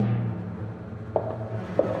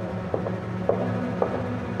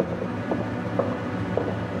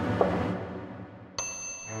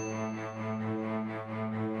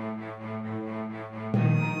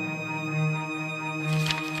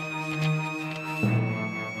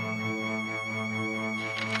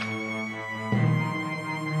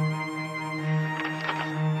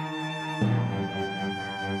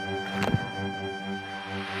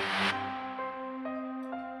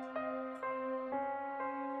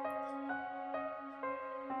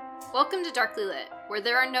Welcome to Darkly Lit, where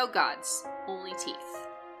there are no gods, only teeth.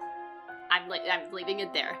 I'm leaving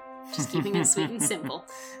it there. Just keeping it sweet and simple.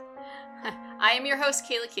 I am your host,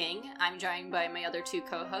 Kayla King. I'm joined by my other two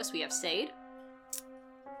co-hosts. We have Sade.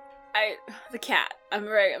 The cat. I'm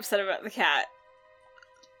very upset about the cat.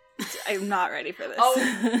 I'm not ready for this.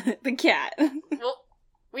 Oh. The cat. Well,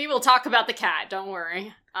 we will talk about the cat, don't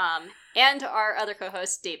worry. And our other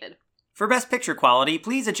co-host, David. For best picture quality,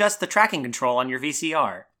 please adjust the tracking control on your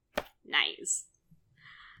VCR. Nice.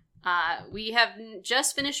 We have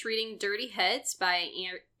just finished reading Dirty Heads by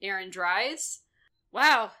Aaron Dries.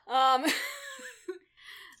 Wow.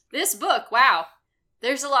 This book, wow.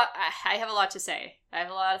 There's a lot. I have a lot to say. I have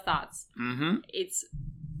a lot of thoughts. Mm-hmm.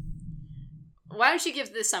 Why don't you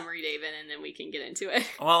give the summary, David, and then we can get into it.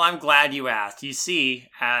 Well, I'm glad you asked. You see,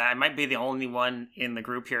 I might be the only one in the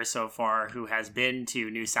group here so far who has been to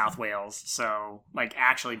New South Wales. So,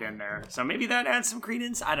 actually been there. So maybe that adds some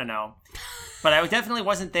credence. I don't know. But I definitely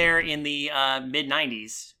wasn't there in the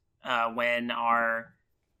mid-90s when our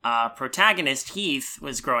protagonist, Heath,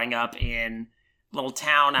 was growing up in a little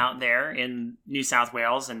town out there in New South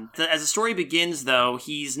Wales. And as the story begins, though,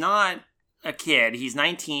 he's not a kid. He's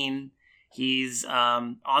 19. He's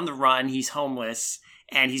on the run, he's homeless,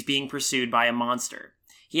 and he's being pursued by a monster.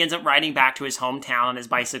 He ends up riding back to his hometown on his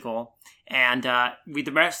bicycle, and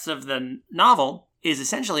the rest of the novel is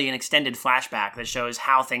essentially an extended flashback that shows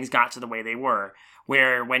how things got to the way they were,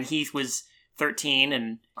 where when Heath was 13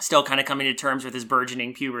 and still kind of coming to terms with his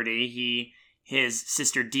burgeoning puberty, his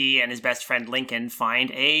sister Dee and his best friend Lincoln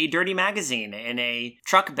find a dirty magazine in a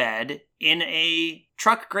truck bed in a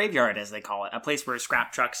truck graveyard, as they call it, a place where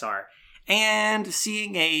scrap trucks are. And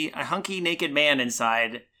seeing a hunky naked man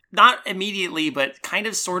inside, not immediately, but kind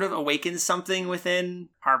of sort of awakens something within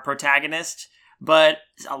our protagonist. But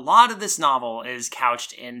a lot of this novel is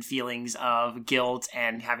couched in feelings of guilt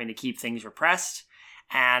and having to keep things repressed.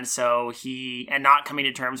 And so and not coming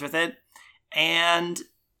to terms with it. And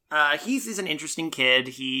Heath is an interesting kid.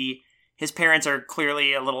 His parents are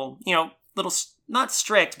clearly a little not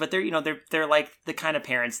strict, but they're like the kind of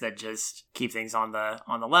parents that just keep things on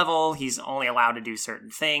the level. He's only allowed to do certain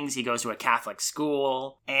things. He goes to a Catholic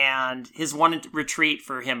school, and his one retreat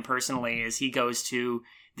for him personally is he goes to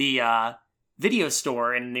the video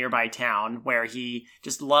store in a nearby town where he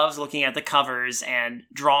just loves looking at the covers and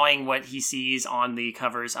drawing what he sees on the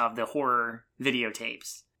covers of the horror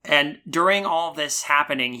videotapes. And during all this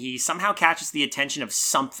happening, he somehow catches the attention of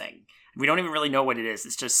something. We don't even really know what it is.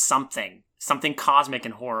 It's just something cosmic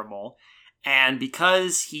and horrible. And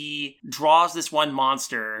because he draws this one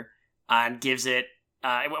monster and gives it,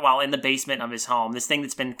 while in the basement of his home, this thing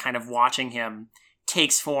that's been kind of watching him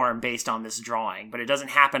takes form based on this drawing. But it doesn't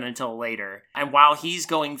happen until later. And while he's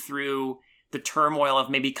going through the turmoil of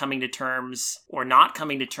maybe coming to terms or not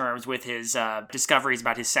coming to terms with his discoveries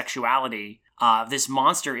about his sexuality, this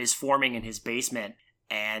monster is forming in his basement,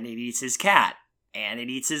 and it eats his cat. And it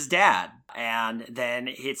eats his dad. And then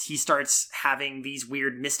he starts having these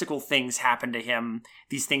weird mystical things happen to him.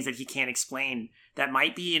 These things that he can't explain that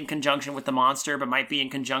might be in conjunction with the monster, but might be in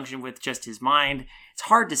conjunction with just his mind. It's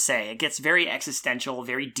hard to say. It gets very existential,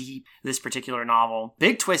 very deep, this particular novel.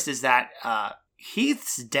 Big twist is that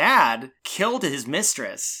Heath's dad killed his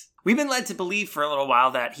mistress. We've been led to believe for a little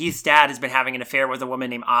while that Heath's dad has been having an affair with a woman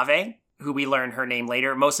named Ave, who we learn her name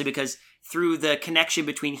later, mostly because through the connection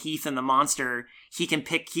between Heath and the monster, he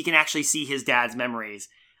can actually see his dad's memories.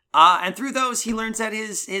 And through those, he learns that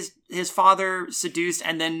his father seduced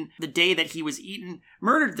and then the day that he was eaten,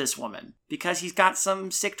 murdered this woman because he's got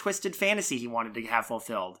some sick, twisted fantasy he wanted to have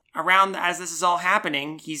fulfilled. As this is all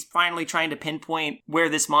happening, he's finally trying to pinpoint where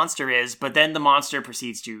this monster is, but then the monster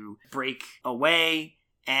proceeds to break away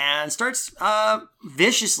and starts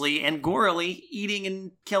viciously and gorily eating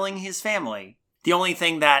and killing his family. The only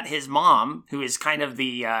thing that his mom, who is kind of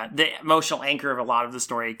the emotional anchor of a lot of the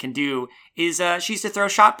story, can do is she used to throw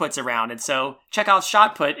shot puts around, and so Chekhov's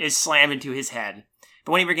shot put is slammed into his head.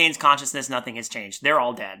 But when he regains consciousness, nothing has changed. They're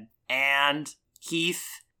all dead. And Heath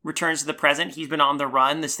returns to the present. He's been on the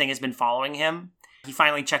run. This thing has been following him. He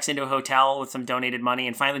finally checks into a hotel with some donated money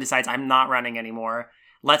and finally decides, I'm not running anymore.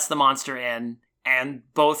 Lets the monster in and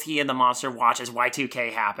both he and the monster watch as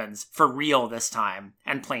Y2K happens, for real this time,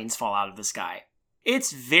 and planes fall out of the sky.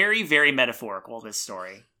 It's very, very metaphorical, this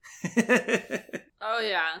story. Oh,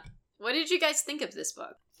 yeah. What did you guys think of this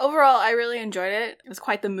book? Overall, I really enjoyed it. It was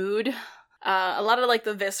quite the mood. A lot of like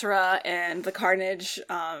the viscera and the carnage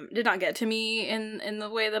did not get to me in the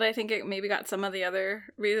way that I think it maybe got some of the other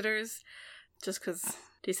readers, just because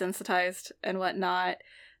desensitized and whatnot.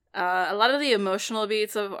 A lot of the emotional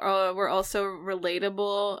beats were also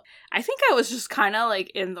relatable. I think I was just kind of like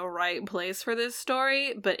in the right place for this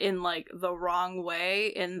story, but in like the wrong way,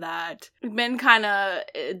 in that I've been kind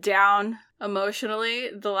of down emotionally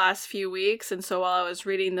the last few weeks, and so while I was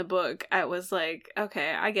reading the book, I was like,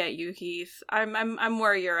 okay, I get you, Keith. I'm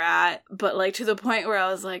where you're at, but like to the point where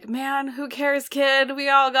I was like, man, who cares, kid? We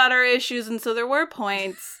all got our issues, and so there were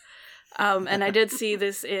points. And I did see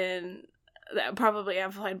this in probably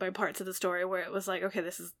amplified by parts of the story where it was like, okay,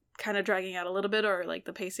 this is kind of dragging out a little bit, or like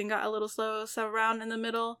the pacing got a little slow around in the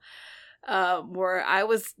middle, where I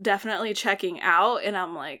was definitely checking out, and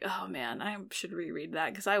I'm like, oh man, I should reread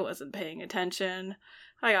that because I wasn't paying attention.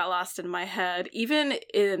 I got lost in my head. Even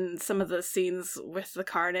in some of the scenes with the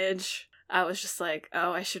carnage, I was just like,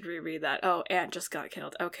 oh, I should reread that. Oh, Ant just got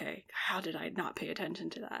killed. Okay, how did I not pay attention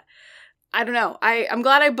to that? I don't know. I'm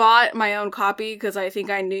glad I bought my own copy because I think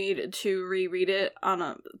I need to reread it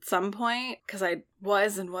at some point because I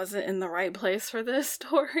wasn't in the right place for this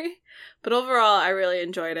story. But overall, I really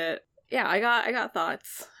enjoyed it. Yeah, I got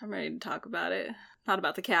thoughts. I'm ready to talk about it. Not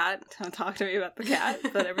about the cat. Don't talk to me about the cat,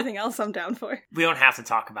 but everything else I'm down for. We don't have to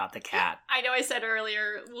talk about the cat. I know I said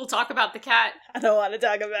earlier, we'll talk about the cat. I don't want to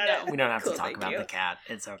talk about it. We don't have to talk about the cat.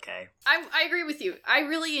 It's okay. I agree with you. I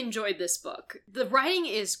really enjoyed this book. The writing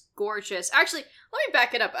is gorgeous. Actually, let me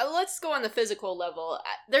back it up. Let's go on the physical level.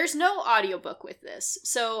 There's no audiobook with this.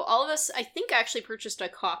 So all of us, I think, actually purchased a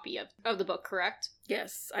copy of the book, correct?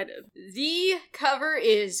 Yes, I did. The cover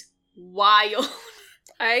is wild.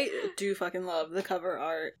 I do fucking love the cover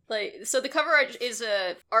art. Like, so the cover art is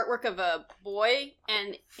a artwork of a boy,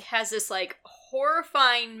 and it has this like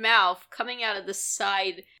horrifying mouth coming out of the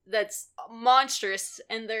side that's monstrous,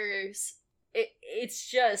 and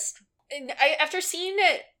it's just, after seeing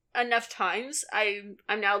it enough times,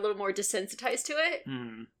 I'm now a little more desensitized to it.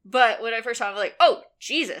 But when I first saw it, I was like, oh,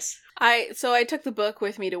 Jesus. So I took the book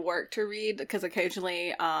with me to work to read, because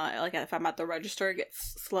occasionally, like if I'm at the register, it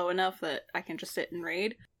gets slow enough that I can just sit and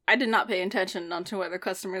read. I did not pay attention onto whether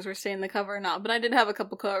customers were seeing the cover or not, but I did have a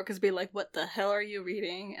couple coworkers be like, what the hell are you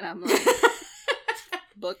reading? And I'm like,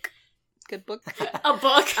 book. Good book. A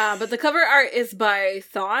book. But the cover art is by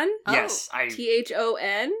Thon. Yes.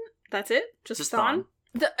 Thon. That's it? Just Thon?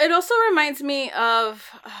 Thon. It also reminds me of,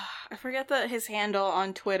 I forget his handle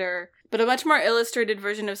on Twitter, but a much more illustrated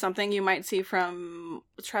version of something you might see from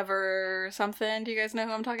Trevor something. Do you guys know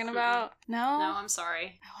who I'm talking about? No? No, I'm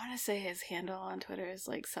sorry. I want to say his handle on Twitter is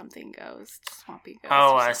like something ghost, swampy ghost.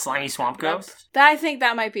 Oh, Slimy Swamp Ghost? I think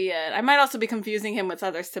that might be it. I might also be confusing him with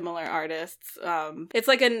other similar artists. It's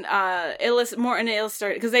like more an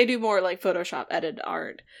illustrated, because they do more like Photoshop edited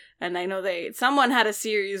art. And I know someone had a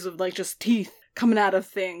series of like just teeth coming out of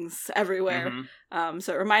things everywhere. Mm-hmm.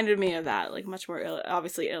 So it reminded me of that, like much more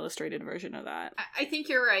obviously illustrated version of that. I think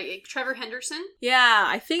you're right. Trevor Henderson? Yeah,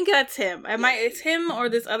 I think that's him. It's him or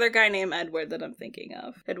this other guy named Edward that I'm thinking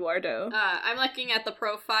of. Eduardo. I'm looking at the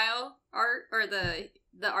profile art, or the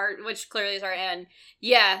art, which clearly is art, and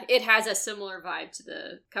yeah, it has a similar vibe to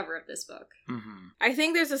the cover of this book. Mm-hmm. I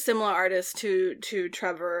think there's a similar artist to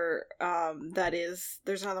Trevor,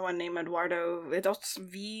 there's another one named Eduardo, it's also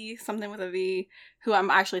something with a V, who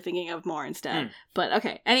I'm actually thinking of more instead. But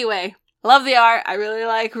okay, anyway, love the art. I really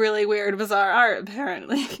like really weird, bizarre art,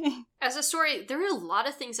 apparently. As a story, there are a lot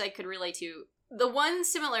of things I could relate to. The one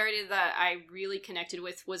similarity that I really connected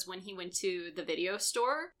with was when he went to the video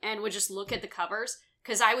store and would just look at the covers,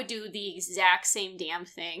 because I would do the exact same damn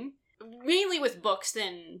thing. Mainly with books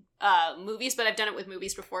than movies, but I've done it with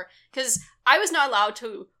movies before. Because I was not allowed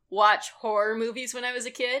to watch horror movies when I was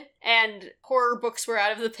a kid, and horror books were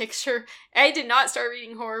out of the picture. I did not start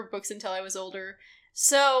reading horror books until I was older.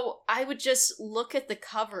 So I would just look at the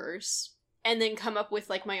covers and then come up with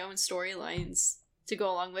like my own storylines to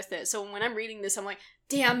go along with it. So when I'm reading this, I'm like,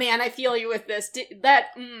 damn man, I feel you with this.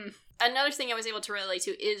 Another thing I was able to relate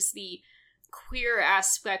to is the queer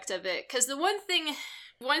aspect of it. Because the one thing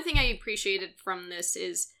I appreciated from this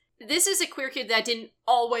is a queer kid that didn't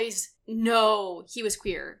always know he was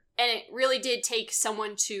queer. And it really did take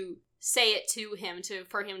someone to say it to him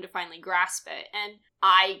for him to finally grasp it. And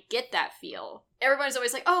I get that feel. Everyone's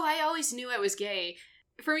always like, oh, I always knew I was gay.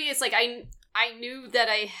 For me, it's like I knew that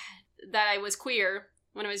I was queer,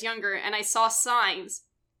 when I was younger, and I saw signs,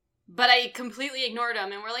 but I completely ignored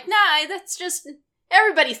them, and we're like, nah, that's just,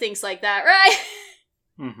 everybody thinks like that, right?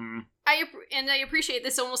 Mm-hmm. I appreciate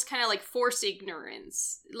this almost kind of like forced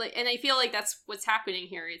ignorance, like, and I feel like that's what's happening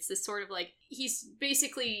here. It's this sort of like, he's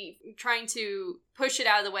basically trying to push it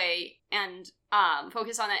out of the way and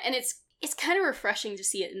focus on that, and it's kind of refreshing to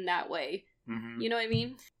see it in that way. Mm-hmm. You know what I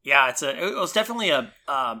mean? Yeah, it was definitely a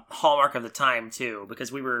hallmark of the time too,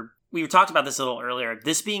 because we talked about this a little earlier.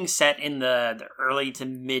 This being set in the early to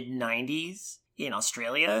mid 90s in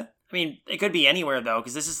Australia. I mean, it could be anywhere though,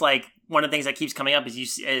 because this is like one of the things that keeps coming up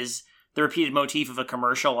is the repeated motif of a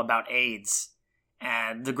commercial about AIDS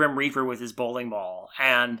and the Grim Reaper with his bowling ball.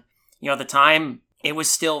 And at the time, it was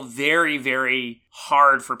still very, very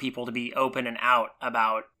hard for people to be open and out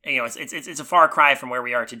about. It's a far cry from where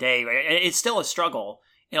we are today. It's still a struggle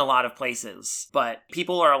in a lot of places, but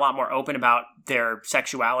people are a lot more open about their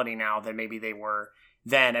sexuality now than maybe they were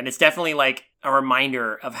then. And it's definitely like a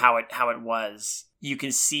reminder of how it was. You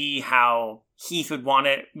can see how Heath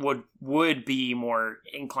would be more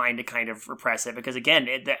inclined to kind of repress it, because again,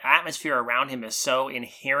 the atmosphere around him is so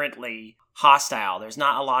inherently hostile. There's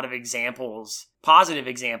not a lot of positive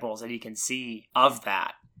examples that he can see of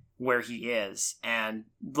that where he is, and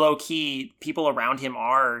low key people around him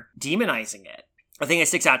are demonizing it. The thing that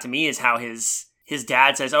sticks out to me is how his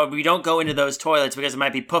dad says, "Oh, we don't go into those toilets because there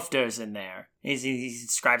might be poofters in there." He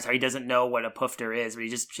describes how he doesn't know what a poofter is, but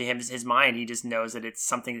his mind, he just knows that it's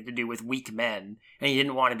something to do with weak men, and he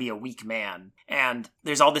didn't want to be a weak man. And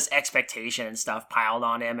there's all this expectation and stuff piled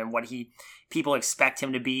on him, and what people expect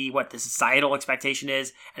him to be, what the societal expectation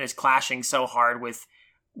is, and it's clashing so hard with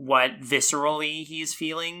what viscerally he's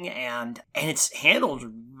feeling, and it's handled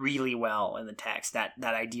really well in the text. That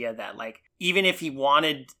idea that, like, even if he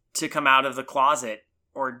wanted to come out of the closet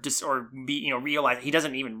or be, realize, he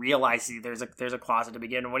doesn't even realize there's a closet to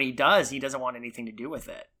begin. And when he does, he doesn't want anything to do with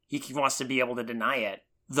it. He wants to be able to deny it.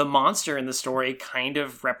 The monster in the story kind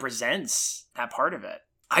of represents that part of it.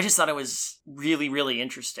 I just thought it was really, really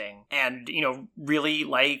interesting and, really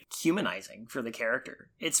like humanizing for the character.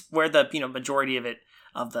 It's where the, majority of it,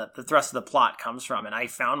 of the thrust of the plot comes from. And I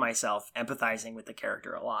found myself empathizing with the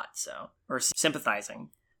character a lot, or sympathizing.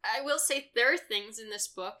 I will say there are things in this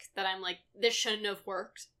book that I'm like, this shouldn't have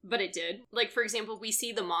worked, but it did. Like, for example, we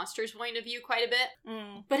see the monster's point of view quite a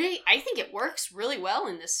bit, but I think it works really well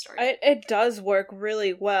in this story. It does work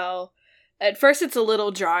really well. At first it's a little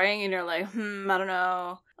jarring and you're like, I don't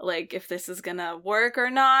know, like, if this is gonna work or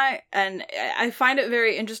not. And I find it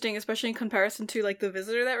very interesting, especially in comparison to, like, The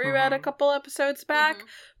Visitor that we read a couple episodes back,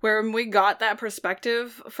 where we got that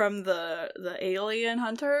perspective from the alien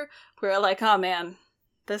hunter. We're like, oh man,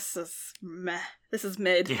 this is meh. This is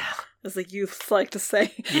mid. Yeah. As the youths like to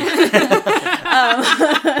say.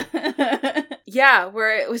 Yeah,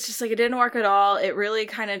 where it was just like, it didn't work at all. It really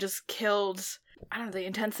kind of just killed, I don't know, the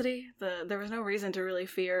intensity. There was no reason to really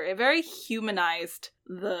fear. It very humanized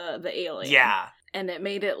the alien. Yeah. And it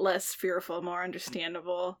made it less fearful, more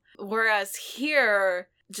understandable. Whereas here,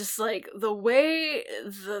 just like the way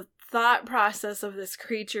the thought process of this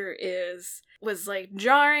creature was like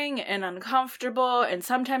jarring and uncomfortable and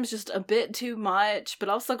sometimes just a bit too much, but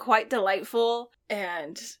also quite delightful.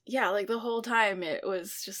 And yeah, like the whole time it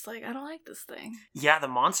was just like, I don't like this thing. Yeah, the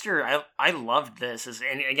monster, I loved this.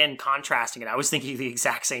 And again, contrasting it, I was thinking the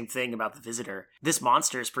exact same thing about The Visitor. This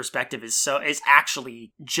monster's perspective is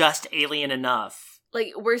actually just alien enough.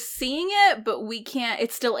 Like, we're seeing it, but we can't,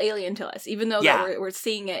 it's still alien to us. Even though that we're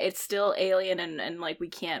seeing it, it's still alien and, like, we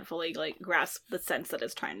can't fully, like, grasp the sense that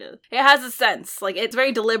it's trying to, it has a sense. Like, it's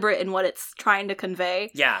very deliberate in what it's trying to convey.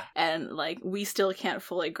 Yeah. And, like, we still can't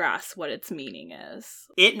fully grasp what its meaning is.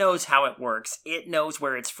 It knows how it works. It knows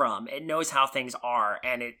where it's from. It knows how things are,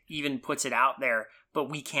 and it even puts it out there, but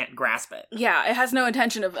we can't grasp it. Yeah, it has no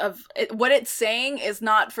intention of it, what it's saying is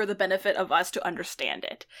not for the benefit of us to understand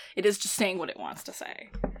it. It is just saying what it wants to say.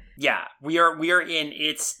 Yeah, we are in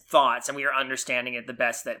its thoughts, and we are understanding it the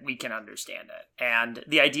best that we can understand it. And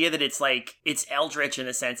the idea that it's like, it's eldritch in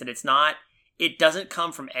the sense that it doesn't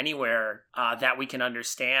come from anywhere that we can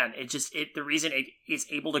understand. The reason it is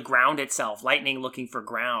able to ground itself, lightning looking for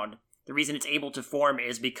ground, the reason it's able to form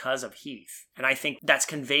is because of Heath. And I think that's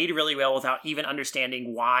conveyed really well without even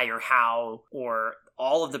understanding why or how or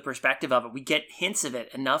all of the perspective of it. We get hints of it,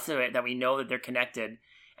 enough of it, that we know that they're connected.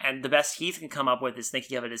 And the best Heath can come up with is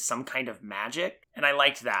thinking of it as some kind of magic. And I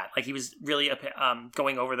liked that. Like, he was really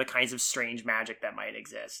going over the kinds of strange magic that might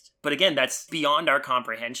exist. But again, that's beyond our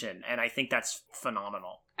comprehension. And I think that's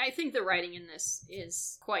phenomenal. I think the writing in this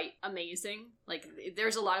is quite amazing. Like,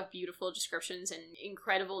 there's a lot of beautiful descriptions and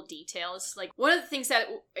incredible details. Like, one of the things that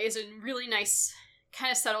is a really nice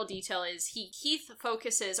kind of subtle detail is Keith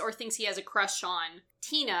focuses or thinks he has a crush on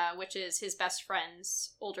Tina, which is his best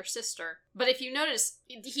friend's older sister. But if you notice,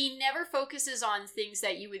 he never focuses on things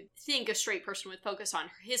that you would think a straight person would focus on.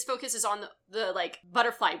 His focus is on the like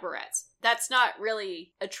butterfly barrettes. That's not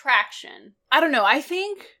really attraction. I don't know. I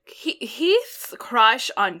think Heath's crush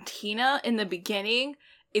on Tina in the beginning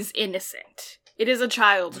is innocent. It is a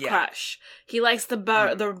child's crush. He likes the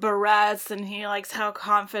barrettes, and he likes how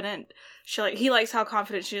confident he likes how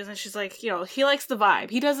confident she is, and she's like, you know, he likes the vibe.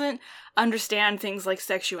 He doesn't understand things like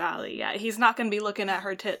sexuality yet. He's not going to be looking at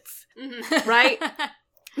her tits, right?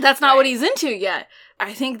 That's not what he's into yet.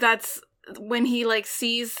 I think that's when he like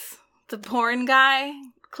sees the porn guy,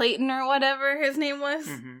 Clayton or whatever his name was.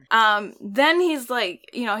 Then he's like,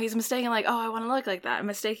 you know, he's mistaken like, oh, I want to look like that. I'm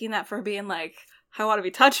mistaking that for being like, I want to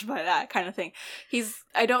be touched by that kind of thing.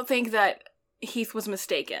 I don't think that Heath was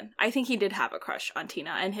mistaken. I think he did have a crush on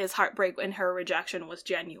Tina, and his heartbreak and her rejection was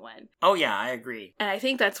genuine. Oh yeah, I agree. And I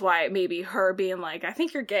think that's why maybe her being like, I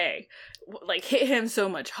think you're gay, like hit him so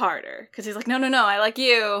much harder. Because he's like, no, I like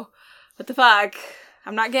you. What the fuck?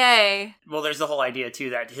 I'm not gay. Well, there's the whole idea, too,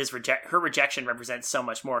 that her rejection represents so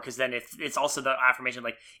much more, because then if it's also the affirmation,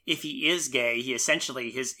 like, if he is gay, he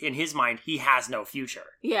essentially, in his mind, he has no future.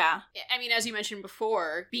 Yeah. I mean, as you mentioned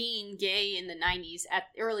before, being gay in the 90s,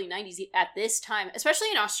 early 90s, at this time, especially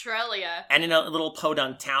in Australia. And in a little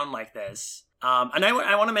podunk town like this. And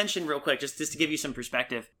I want to mention real quick, just to give you some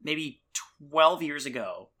perspective, maybe 12 years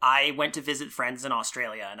ago, I went to visit friends in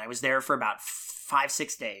Australia, and I was there for about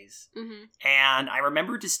 5-6 days. And I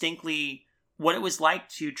remember distinctly what it was like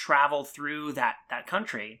to travel through that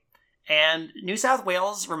country. And New South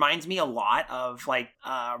Wales reminds me a lot of like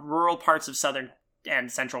rural parts of southern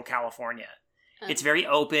and central California. It's very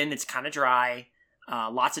open. It's kind of dry.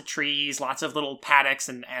 Lots of trees, lots of little paddocks,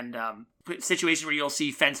 and situations where you'll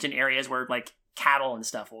see fenced in areas where like cattle and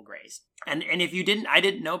stuff will graze. And if I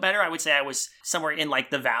didn't know better, I would say I was somewhere in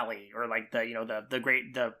like the valley, or like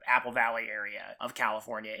the Apple Valley area of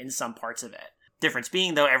California in some parts of it. Difference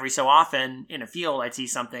being, though, every so often in a field I'd see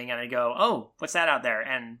something and I'd go, oh, what's that out there?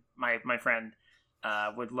 And my friend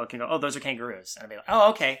would look and go, oh, those are kangaroos. And I'd be like,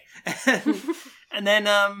 oh, okay. And then,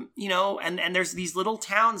 and there's these little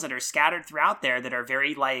towns that are scattered throughout there that are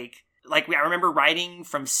very I remember riding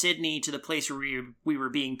from Sydney to the place where we were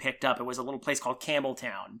being picked up. It was a little place called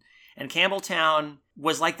Campbelltown. And Campbelltown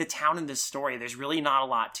was like the town in this story. There's really not a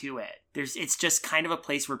lot to it. It's just kind of a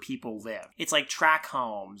place where people live. It's like tract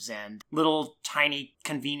homes and little tiny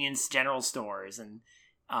convenience general stores, and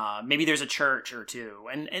maybe there's a church or two.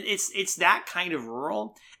 And it's that kind of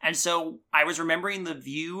rural. And so I was remembering the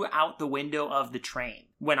view out the window of the train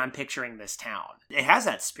when I'm picturing this town. It has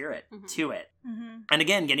that spirit to it. And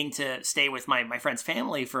again, getting to stay with my friend's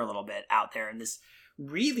family for a little bit out there in this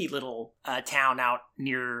really little town out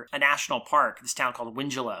near a national park, this town called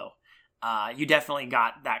Wingello. You definitely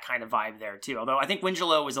got that kind of vibe there too. Although I think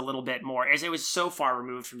Wingello was a little bit more, as it was so far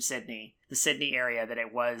removed from Sydney, the Sydney area, that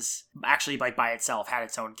it was actually like by itself had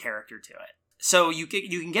its own character to it. So you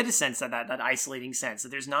can get a sense that isolating sense that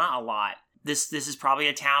there's not a lot. This is probably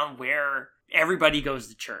a town where everybody goes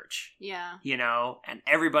to church. Yeah. You know, and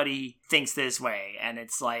everybody thinks this way. And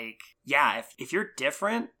it's like, yeah, if you're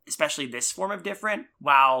different, especially this form of different,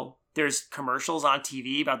 while there's commercials on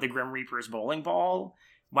TV about the Grim Reaper's bowling ball,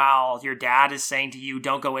 while your dad is saying to you,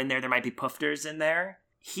 don't go in there might be poofters in there,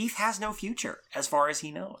 Heath has no future as far as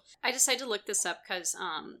he knows. I decided to look this up because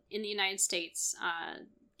in the United States,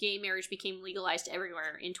 gay marriage became legalized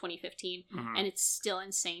everywhere in 2015, and it's still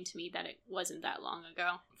insane to me that it wasn't that long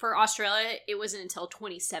ago. For Australia, it wasn't until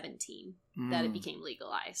 2017 that it became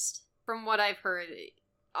legalized. From what I've heard,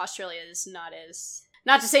 Australia is not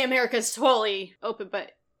to say America's totally open,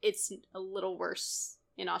 but it's a little worse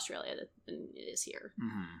in Australia than it is here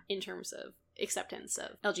in terms of acceptance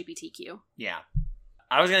of LGBTQ. Yeah.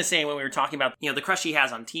 I was going to say, when we were talking about, the crush he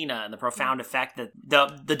has on Tina and the profound effect that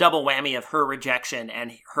the double whammy of her rejection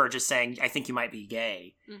and her just saying, I think you might be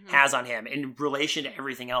gay, has on him in relation to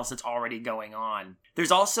everything else that's already going on.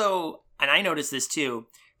 There's also, and I noticed this too,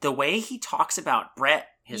 the way he talks about Brett,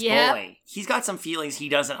 his boy. He's got some feelings he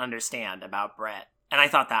doesn't understand about Brett. And I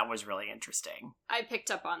thought that was really interesting. I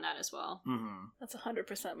picked up on that as well. That's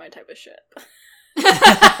 100% my type of shit.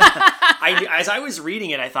 As I was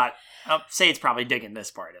reading it, I thought, I'll say it's probably digging this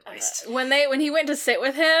part at least. When he went to sit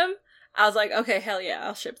with him, I was like, okay, hell yeah,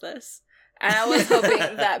 I'll ship this. And I was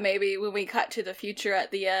hoping that maybe when we cut to the future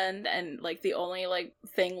at the end and like the only like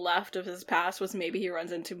thing left of his past was maybe he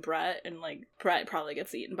runs into Brett and like Brett probably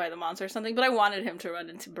gets eaten by the monster or something. But I wanted him to run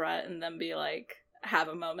into Brett and then be like, have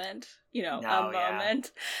a moment. You know, Oh, a yeah.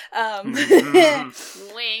 moment.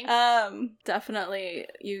 Wink. Definitely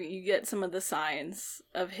you get some of the signs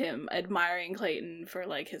of him admiring Clayton for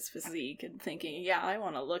like his physique and thinking, yeah, I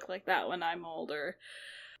want to look like that when I'm older.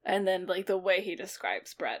 And then like the way he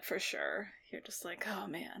describes Brett, for sure, you're just like, oh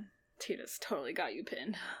man, Tita's totally got you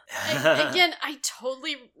pinned. Again, I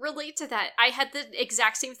totally relate to that. I had the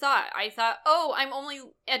exact same thought. I thought, oh, I'm only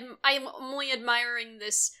admiring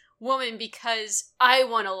this woman because I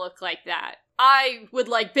want to look like that. I would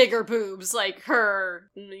like bigger boobs like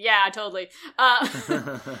her. Yeah, totally.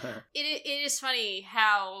 It is funny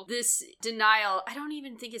how this denial, I don't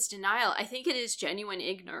even think it's denial. I think it is genuine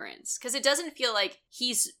ignorance. Because it doesn't feel like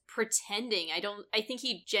he's pretending. I think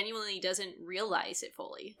he genuinely doesn't realize it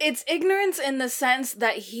fully. It's ignorance in the sense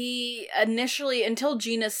that he initially, until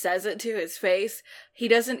Gina says it to his face, he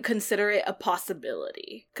doesn't consider it a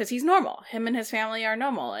possibility. Because he's normal. Him and his family are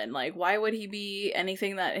normal. And like, why would he be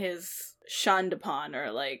anything that is shunned upon, or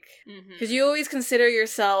like, because you always consider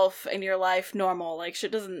yourself and your life normal, like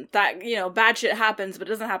shit doesn't, that, you know, bad shit happens but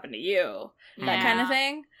it doesn't happen to you, that kind of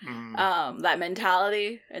thing. That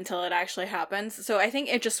mentality until it actually happens. So I think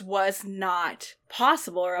it just was not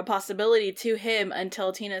possible or a possibility to him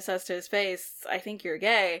until Tina says to his face, I think you're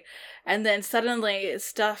gay. And then suddenly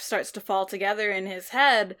stuff starts to fall together in his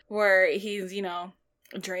head where he's, you know,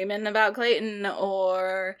 dreaming about Clayton,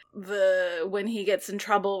 or when he gets in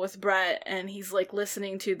trouble with Brett and he's like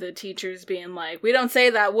listening to the teachers being like, we don't say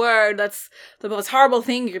that word, that's the most horrible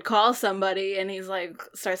thing you could call somebody, and he's like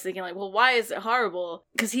starts thinking like, well, why is it horrible?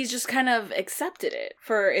 Because he's just kind of accepted it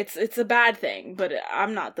for it's a bad thing, but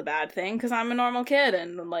I'm not the bad thing because I'm a normal kid,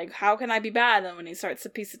 and like, how can I be bad? And when he starts to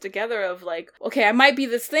piece it together of like, okay, I might be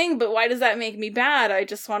this thing, but why does that make me bad? I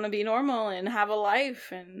just want to be normal and have a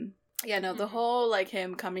life. And yeah, no, the whole, like,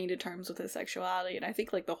 him coming to terms with his sexuality, and I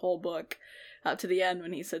think, like, the whole book, up to the end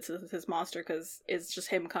when he sits with his monster, because it's just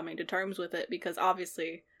him coming to terms with it, because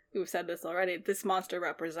obviously, we've said this already, this monster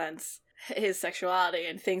represents his sexuality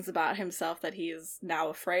and things about himself that he is now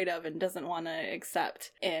afraid of and doesn't want to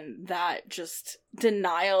accept, and that just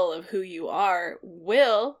denial of who you are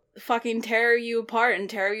will fucking tear you apart and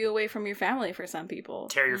tear you away from your family for some people.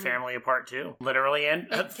 Tear your family apart too, literally and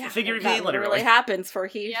figuratively. That literally happens for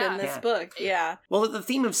Heath in this book. Yeah. Well, the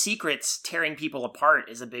theme of secrets tearing people apart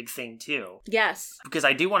is a big thing too. Yes. Because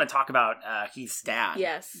I do want to talk about Heath's dad.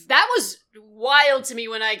 Yes. That was wild to me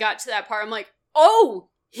when I got to that part. I'm like, oh,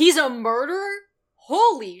 he's a murderer?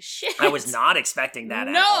 Holy shit. I was not expecting that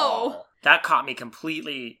at all. That caught me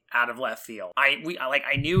completely out of left field. I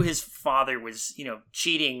knew his father was, you know,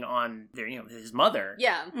 cheating on his mother.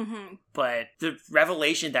 Yeah. But the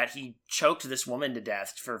revelation that he choked this woman to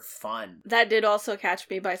death for fun. That did also catch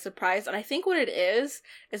me by surprise. And I think what it is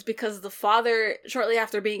because the father, shortly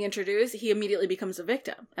after being introduced, he immediately becomes a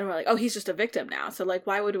victim. And we're like, oh, he's just a victim now. So like,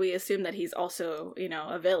 why would we assume that he's also, you know,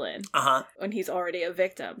 a villain when he's already a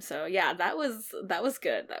victim? So yeah, that was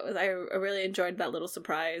good. I really enjoyed that little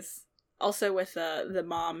surprise. Also with the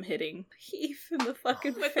mom hitting Heath in the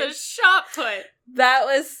fucking with face. a shot put. That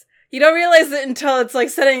was, you don't realize it until it's like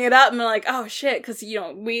setting it up and like, oh shit, because you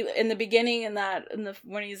know, we in the beginning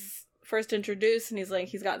when he's first introduced and he's like,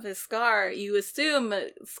 he's got this scar, you assume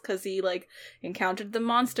it's because he like encountered the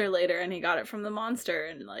monster later and he got it from the monster,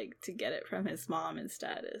 and like to get it from his mom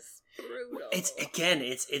instead is brutal.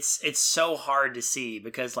 It's so hard to see,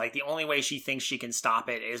 because like the only way she thinks she can stop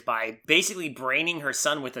it is by basically braining her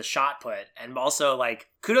son with a shot put. And also, like,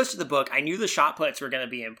 kudos to the book, I knew the shot puts were going to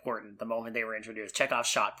be important the moment they were introduced. Chekhov's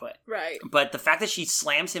shot put. Right. But the fact that she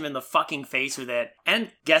slams him in the fucking face with it,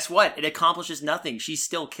 and guess what? It accomplishes nothing. She's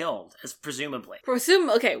still killed, presumably.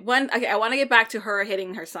 Okay, I want to get back to her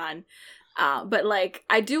hitting her son. But like,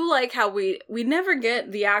 I do like how we never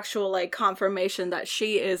get the actual like confirmation that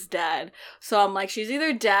she is dead. So I'm like, she's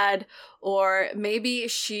either dead or maybe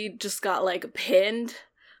she just got like pinned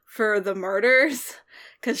for the murders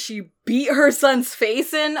because she beat her son's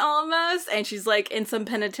face in almost, and she's like in some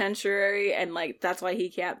penitentiary, and like that's why he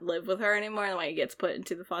can't live with her anymore and why he gets put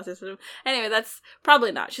into the foster system. Anyway, that's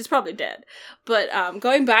probably not. She's probably dead. But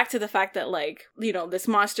going back to the fact that like, you know, this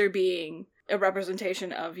monster being a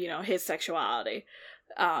representation of, you know, his sexuality,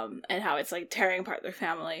 and how it's like tearing apart their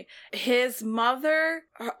family. His mother,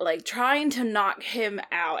 like trying to knock him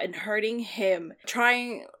out and hurting him,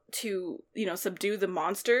 trying to, you know, subdue the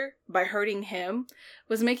monster by hurting him,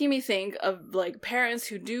 was making me think of like parents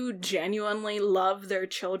who do genuinely love their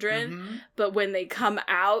children, but when they come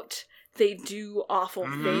out, they do awful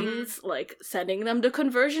things, like sending them to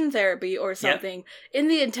conversion therapy or something, in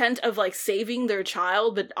the intent of like saving their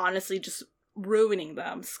child, but honestly just ruining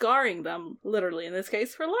them, scarring them, literally in this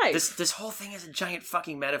case, for life. This whole thing is a giant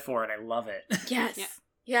fucking metaphor, and I love it. Yes. Yeah.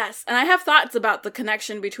 Yes. And I have thoughts about the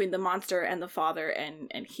connection between the monster and the father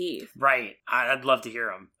and Heath. Right. I'd love to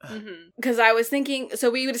hear them. Mm-hmm. Because I was thinking,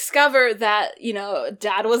 so we would discover that,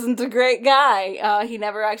 Dad wasn't a great guy. He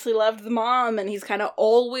never actually loved the mom, and he's kind of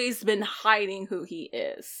always been hiding who he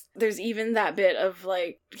is. There's even that bit of,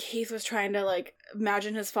 Heath was trying to,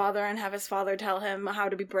 imagine his father and have his father tell him how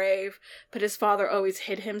to be brave, but his father always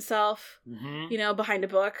hid himself, behind a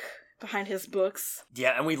book. Behind his books.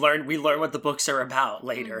 Yeah, and we learn what the books are about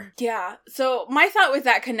later. Yeah. So my thought with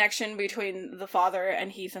that connection between the father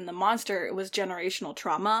and Heath and the monster was generational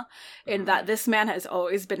trauma, in that this man has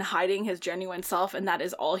always been hiding his genuine self, and that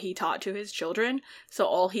is all he taught to his children. So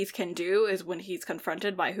all Heath can do is, when he's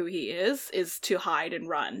confronted by who he is to hide and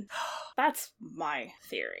run. That's my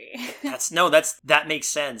theory. That makes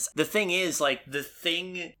sense. The thing is,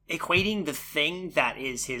 equating the thing that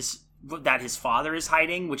his father is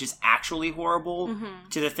hiding, which is actually horrible,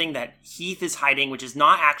 to the thing that Heath is hiding, which is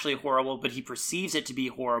not actually horrible, but he perceives it to be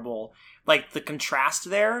horrible. The contrast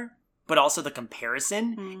there, but also the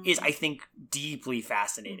comparison is, I think, deeply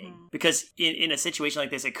fascinating. Because in a situation like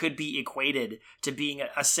this, it could be equated to being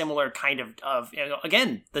a similar kind of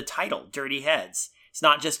again, the title, Dirty Heads. It's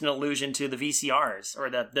not just an allusion to the VCRs or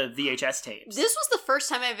the VHS tapes. This was the first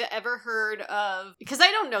time I've ever heard of, because I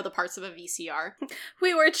don't know the parts of a VCR.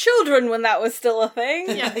 We were children when that was still a thing.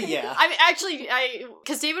 Yeah. Yeah.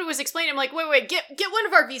 Because David was explaining, I'm like, wait, get one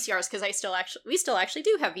of our VCRs, because we still actually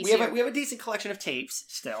do have VCRs. We have a decent collection of tapes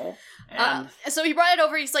still. So he brought it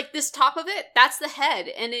over, he's like, this top of it, that's the head.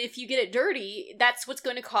 And if you get it dirty, that's what's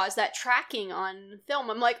going to cause that tracking on film.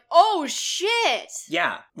 I'm like, oh shit!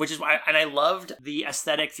 Yeah, which is why, and I loved the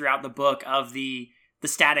aesthetic throughout the book of the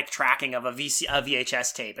static tracking of a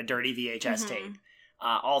VHS tape, a dirty VHS tape,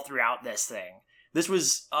 all throughout this thing. This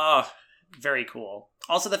was very cool.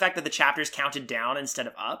 Also, the fact that the chapters counted down instead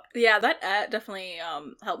of up. Yeah, that definitely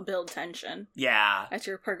helped build tension. Yeah, as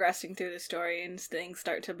you're progressing through the story and things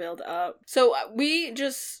start to build up. So we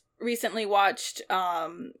just recently watched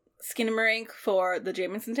Skinamarink for the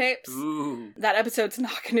Jameson tapes. Ooh. That episode's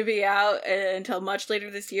not going to be out until much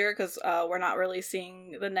later this year, because we're not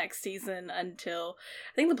releasing the next season until,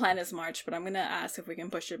 I think the plan is March, but I'm going to ask if we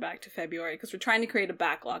can push it back to February, because we're trying to create a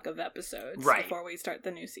backlog of episodes before we start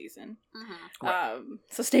the new season. Right.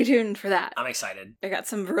 So stay tuned for that. I'm excited. I got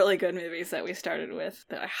some really good movies that we started with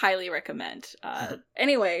that I highly recommend.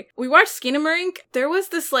 Anyway, we watched Skinamarink. There was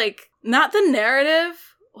this, not the narrative,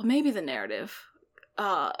 well, maybe the narrative,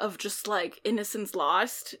 of just innocence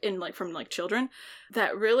lost in from children,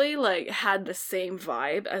 that really had the same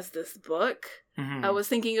vibe as this book. I was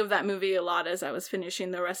thinking of that movie a lot as I was finishing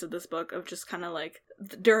the rest of this book, of just kind of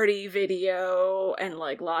the dirty video and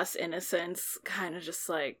lost innocence, kind of just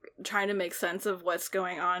trying to make sense of what's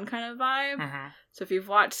going on kind of vibe. So if you've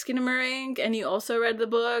watched Skinamarink and you also read the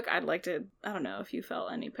book, I'd like to, I don't know if you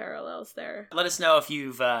felt any parallels there. Let us know if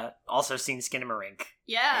you've also seen Skinamarink.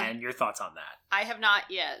 Yeah. And your thoughts on that. I have not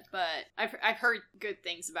yet, but I've heard good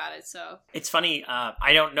things about it, so. It's funny,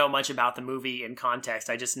 I don't know much about the movie in context.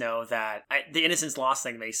 I just know that the Innocence Lost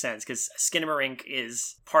thing makes sense, because Skinamarink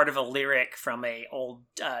is part of a lyric from a old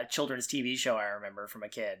children's TV show I remember from a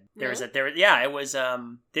kid. It was, I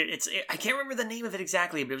can't remember the name of it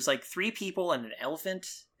exactly, but it was 3 people and an elephant.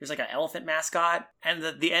 There's an elephant mascot, and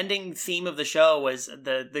the ending theme of the show was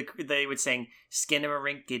they would sing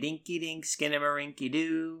Skinnamarink-a dinky dink, Skinnamarink-a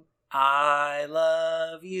doo, I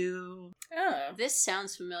love you. Oh, this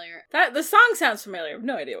sounds familiar. The song sounds familiar. I have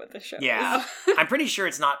no idea what this show yeah. is. I'm pretty sure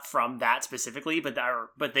it's not from that specifically, but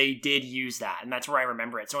they did use that, and that's where I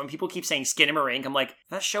remember it. So when people keep saying Skinamarink, I'm like,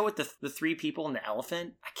 that show with the 3 people and the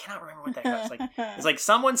elephant? I cannot remember what that was. It's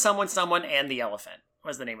someone, and the elephant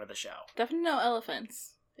was the name of the show. Definitely no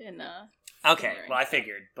elephants in Okay, well, I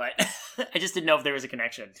figured, but I just didn't know if there was a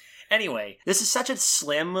connection. Anyway, this is such a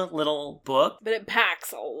slim little book. But it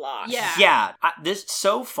packs a lot. Yeah. Yeah. This,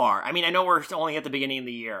 so far, I mean, I know we're only at the beginning of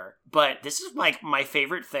the year, but this is my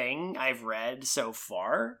favorite thing I've read so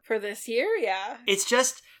far. For this year, yeah. It's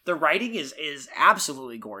just, the writing is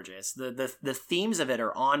absolutely gorgeous. The themes of it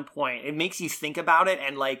are on point. It makes you think about it,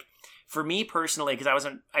 and for me personally, because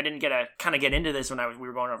I didn't get to kind of get into this when we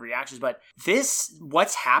were going over reactions, but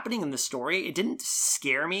what's happening in the story, it didn't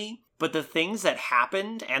scare me, but the things that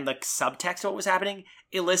happened and the subtext of what was happening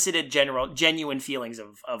elicited genuine feelings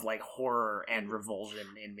of like horror and revulsion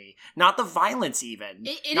in me. Not the violence even.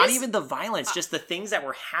 Not even the violence, just the things that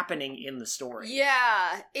were happening in the story.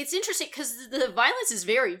 Yeah, it's interesting because the violence is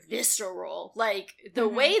very visceral. Like, the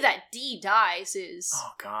way that Dee dies is...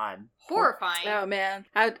 Oh, God. Horrifying. Oh, man.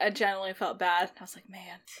 I genuinely felt bad. I was like,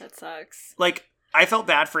 man, that sucks. Like, I felt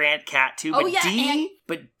bad for Aunt Cat too,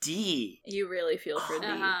 but Dee. You really feel for Dee.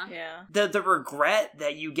 Yeah. The regret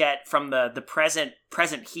that you get from the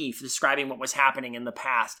present Heath describing what was happening in the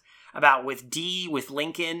past about with Dee, with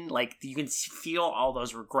Lincoln, like you can feel all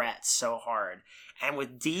those regrets so hard. And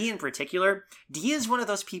with Dee in particular, Dee is one of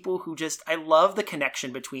those people who I love the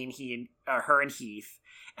connection between her and Heath.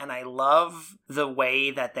 And I love the way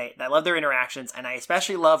that I love their interactions. And I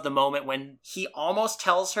especially love the moment when he almost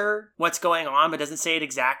tells her what's going on, but doesn't say it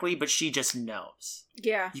exactly, but she just knows.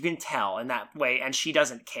 Yeah. You can tell in that way, and she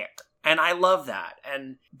doesn't care. And I love that.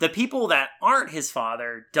 And the people that aren't his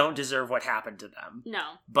father don't deserve what happened to them. No.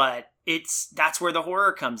 But that's where the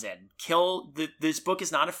horror comes in. This book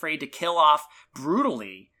is not afraid to kill off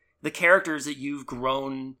brutally the characters that you've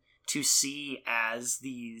grown to see as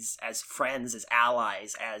friends, as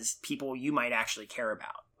allies, as people you might actually care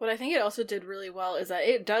about. What I think it also did really well is that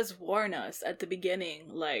it does warn us at the beginning,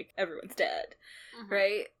 like, everyone's dead,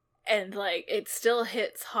 right? And, like, it still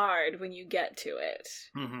hits hard when you get to it.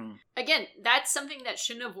 Mm-hmm. Again, that's something that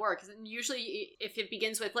shouldn't have worked. Usually, if it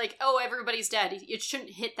begins with, like, oh, everybody's dead, it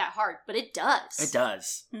shouldn't hit that hard. But it does. It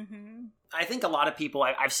does. Mm-hmm. I think a lot of people,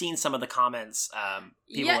 I've seen some of the comments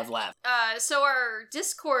people have left. So our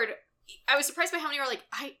Discord, I was surprised by how many were like,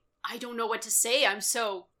 I don't know what to say. I'm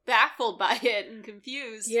so baffled by it and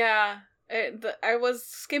confused. Yeah. I was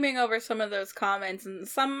skimming over some of those comments, and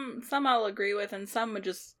some I'll agree with, and some would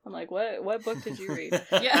just, I'm like, what book did you read?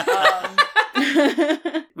 Yeah.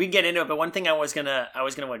 We can get into it, but one thing I was gonna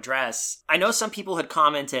address, I know some people had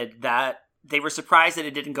commented that they were surprised that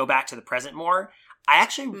it didn't go back to the present more. I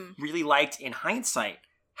actually really liked, in hindsight,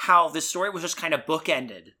 how the story was just kind of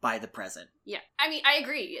bookended by the present. Yeah. I mean, I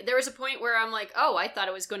agree. There was a point where I'm like, oh, I thought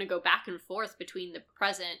it was going to go back and forth between the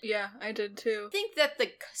present. Yeah, I did too. I think that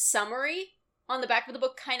the summary on the back of the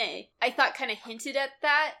book kind of hinted at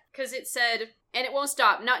that, because it said, and it won't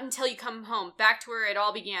stop, not until you come home, back to where it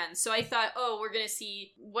all began. So I thought, oh, we're going to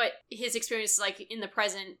see what his experience is like in the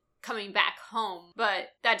present coming back home, but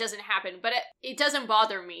that doesn't happen. But it doesn't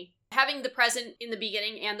bother me. Having the present in the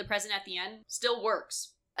beginning and the present at the end still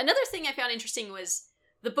works. Another thing I found interesting was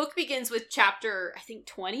the book begins with chapter, I think,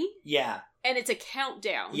 20? Yeah. And it's a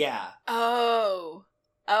countdown. Yeah. Oh,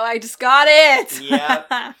 I just got it!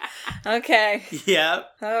 Yep. Okay. Yep.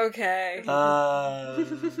 Okay. I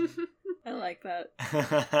like that.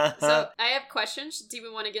 So, I have questions. Do we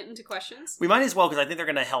want to get into questions? We might as well, because I think they're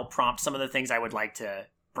going to help prompt some of the things I would like to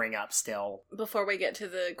bring up still. Before we get to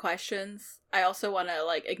the questions, I also want to,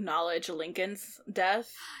 like, acknowledge Lincoln's death.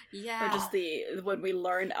 Yeah. Or just when we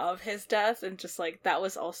learn of his death, and just, like, that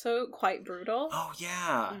was also quite brutal. Oh,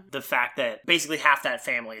 yeah. Mm-hmm. The fact that basically half that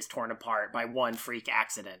family is torn apart by one freak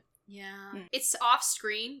accident. Yeah. It's off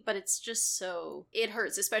screen, but it's just so... It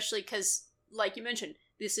hurts, especially because, like you mentioned,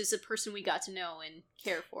 this is a person we got to know and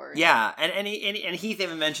care for. Yeah, and Heath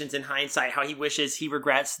even mentions in hindsight how he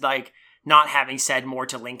regrets, like, not having said more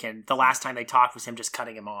to Lincoln. The last time they talked was him just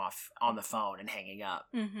cutting him off on the phone and hanging up.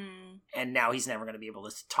 Mm-hmm. And now he's never going to be able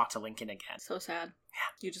to talk to Lincoln again. So sad.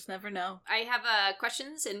 Yeah. You just never know. I have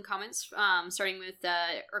questions and comments, starting with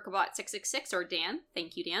Urkabot666, or Dan.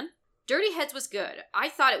 Thank you, Dan. Dirty Heads was good. I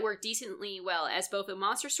thought it worked decently well as both a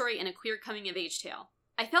monster story and a queer coming-of-age tale.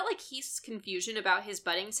 I felt like Heath's confusion about his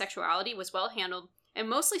budding sexuality was well handled and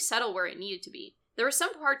mostly subtle where it needed to be. There were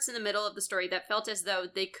some parts in the middle of the story that felt as though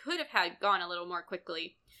they could have had gone a little more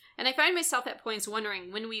quickly, and I find myself at points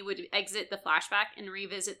wondering when we would exit the flashback and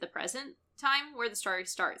revisit the present time where the story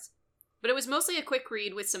starts. But it was mostly a quick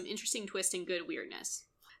read with some interesting twists and good weirdness.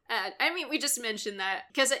 I mean, we just mentioned that,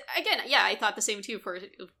 because, again, yeah, I thought the same too for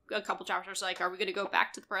a couple chapters, like, are we going to go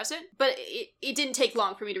back to the present? But it didn't take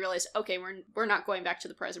long for me to realize, okay, we're not going back to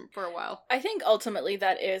the present for a while. I think ultimately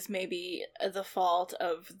that is maybe the fault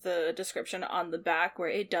of the description on the back, where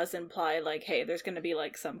it does imply, like, hey, there's going to be,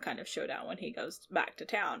 like, some kind of showdown when he goes back to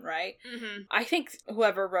town, right? Mm-hmm. I think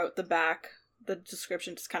whoever wrote the back... The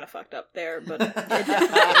description just kind of fucked up there, but it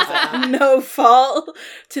definitely is no fault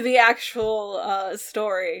to the actual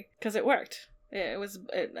story, because it worked.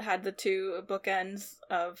 It had the two bookends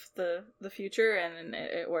of the future, and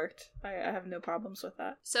it worked. I have no problems with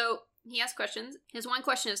that. So he asked questions. His one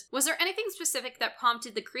question is, was there anything specific that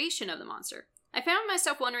prompted the creation of the monster? I found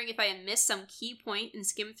myself wondering if I had missed some key point and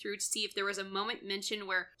skimmed through to see if there was a moment mentioned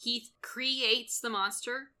where Heath creates the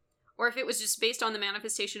monster, or if it was just based on the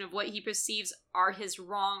manifestation of what he perceives are his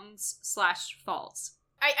wrongs/faults.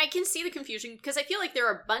 I can see the confusion, because I feel like there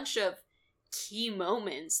are a bunch of key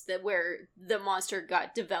moments that where the monster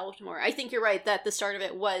got developed more. I think you're right that the start of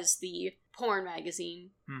it was the porn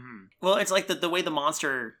magazine. Mm-hmm. Well, it's like the way the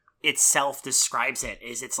monster itself describes it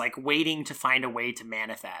is it's like waiting to find a way to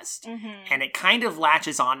manifest. Mm-hmm. And it kind of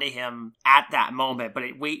latches onto him at that moment, but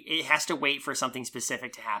it has to wait for something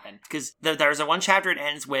specific to happen. Because there's a one chapter, it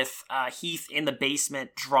ends with Heath in the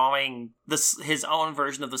basement drawing his own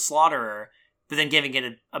version of the Slaughterer, but then giving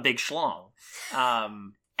it a big schlong.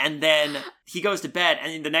 And then he goes to bed,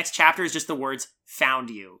 and the next chapter is just the words, "found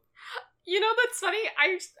you." You know, that's funny.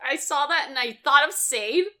 I saw that and I thought of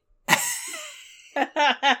Sade.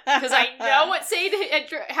 Because I know what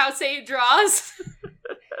how Sade draws.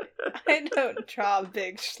 I don't draw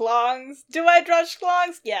big schlongs. Do I draw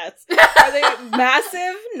schlongs? Yes. Are they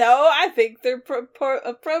massive? No, I think they're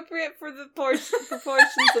appropriate for the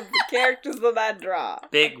proportions of the characters that I draw.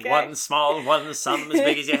 Big, okay? One small, one some as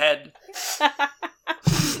big as your head.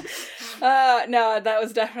 No, that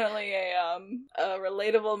was definitely a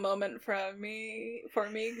relatable moment for me,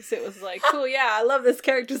 because it was like, cool, yeah, I love this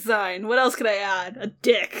character design. What else could I add? A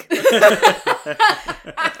dick.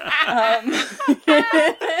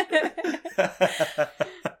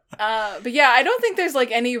 But yeah, I don't think there's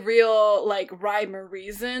like any real like rhyme or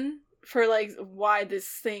reason for like why this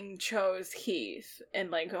thing chose Heath and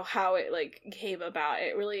like how it like came about.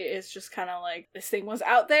 It really is just kind of like this thing was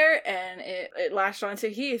out there and it latched onto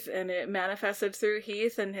Heath and it manifested through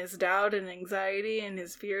Heath and his doubt and anxiety and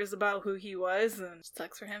his fears about who he was, and it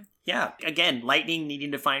sucks for him. Yeah, again, lightning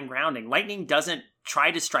needing to find grounding. Lightning doesn't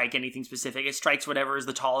try to strike anything specific. It strikes whatever is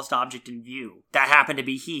the tallest object in view. That happened to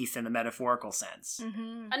be Heath in the metaphorical sense.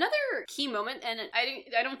 Mm-hmm. Another key moment, and I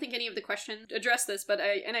don't think any of the questions address this, but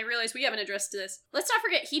I realize we haven't addressed this. Let's not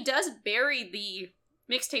forget, he does bury the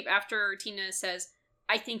mixtape after Tina says,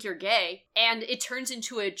 "I think you're gay," and it turns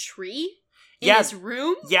into a tree in his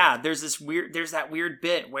room. Yeah, there's that weird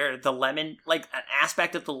bit where the lemon, like an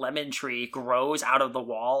aspect of the lemon tree grows out of the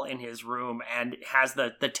wall in his room and has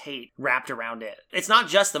the tape wrapped around it. It's not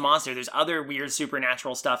just the monster, there's other weird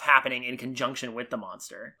supernatural stuff happening in conjunction with the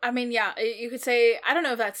monster. I mean, yeah, you could say, I don't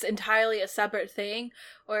know if that's entirely a separate thing,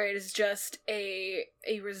 or it is just a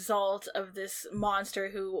result of this monster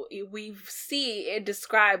who we see it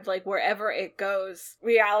described, like wherever it goes,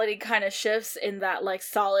 reality kind of shifts in that like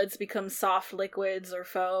solids become soft liquids or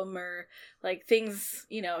foam, or like things,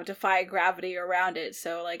 you know, defy gravity around it.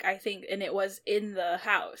 So like I think, and it was in the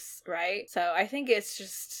house, right? So I think it's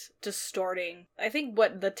just distorting. I think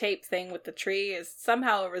what the tape thing with the tree is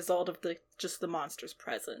somehow a result of just the monster's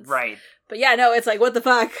presence. Right. But yeah, no, it's like, what the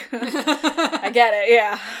fuck? I get it,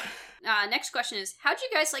 yeah. Next question is, how'd you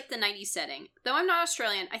guys like the 90s setting? Though I'm not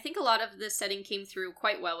Australian, I think a lot of the setting came through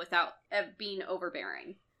quite well without being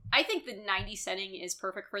overbearing. I think the 90s setting is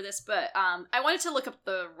perfect for this, but I wanted to look up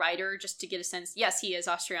the writer just to get a sense. Yes, he is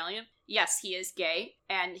Australian. Yes, he is gay.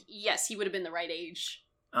 And yes, he would have been the right age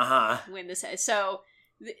when this is. So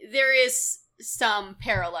there is some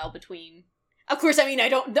parallel between... Of course, I mean,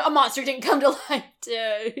 a monster didn't come to life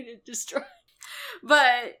to destroy.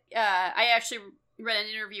 But I actually read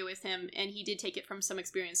an interview with him, and he did take it from some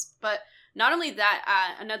experience. But not only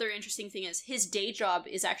that, another interesting thing is his day job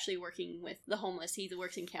is actually working with the homeless. He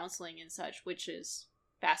works in counseling and such, which is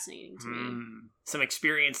fascinating to me. Some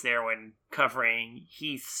experience there when covering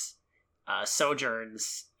Heath's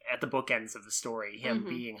sojourns at the bookends of the story, him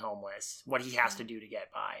being homeless, what he has to do to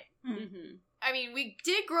get by. Mm-hmm. I mean, we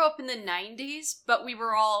did grow up in the 90s, but we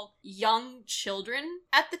were all young children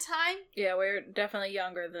at the time. Yeah, we're definitely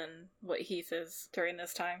younger than what Heath is during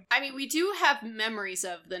this time. I mean, we do have memories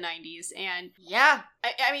of the 90s, and yeah,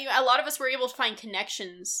 I mean, a lot of us were able to find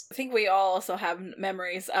connections. I think we all also have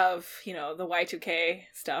memories of, you know, the Y2K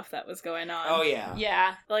stuff that was going on. Oh, yeah.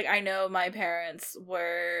 Yeah. Like, I know my parents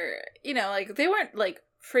were, you know, like, they weren't, like,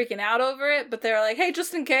 freaking out over it, but they're like, hey,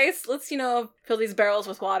 just in case, let's, you know, fill these barrels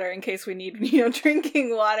with water in case we need, you know,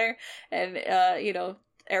 drinking water. And, you know,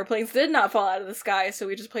 airplanes did not fall out of the sky, so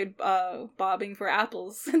we just played bobbing for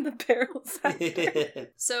apples in the barrels.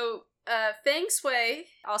 So, Feng Shui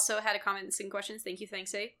also had a comment and some questions. Thank you, Feng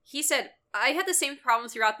Shui. He said, I had the same problem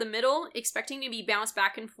throughout the middle, expecting to be bounced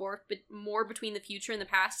back and forth, but more between the future and the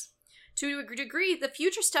past. To a degree, the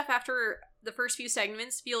future stuff after the first few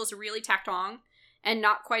segments feels really tacked on and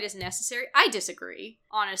not quite as necessary. I disagree,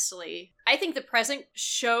 honestly. I think the present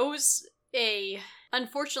shows a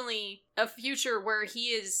unfortunately, a future where he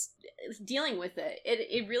is dealing with it.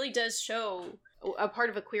 It really does show a part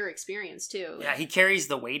of a queer experience, too. Yeah, he carries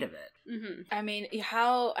the weight of it. Mm-hmm. I mean,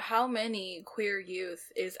 how many queer youth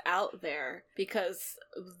is out there because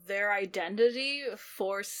their identity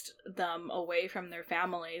forced them away from their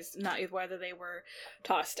families, not whether they were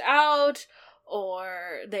tossed out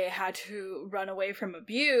or they had to run away from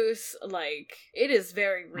abuse. Like, it is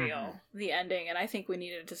very real, the ending, and I think we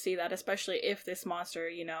needed to see that, especially if this monster,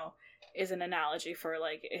 is an analogy for,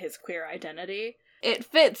 like, his queer identity. It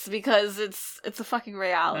fits because it's a fucking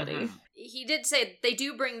reality. Mm-hmm. He did say they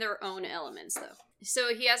do bring their own elements, though.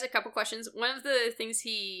 So he has a couple questions. One of the things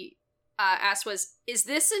he asked was, is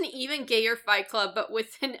this an even gayer Fight Club, but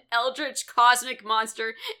with an eldritch cosmic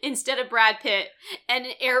monster instead of Brad Pitt, and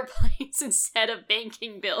airplanes instead of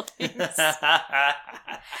banking buildings?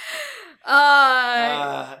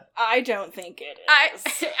 I don't think it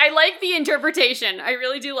is. I like the interpretation. I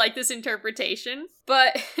really do like this interpretation,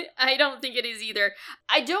 but I don't think it is either.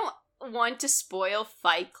 I don't want to spoil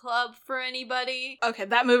Fight Club for anybody. Okay,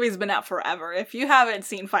 that movie's been out forever. If you haven't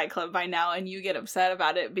seen Fight Club by now and you get upset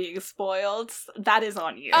about it being spoiled, that is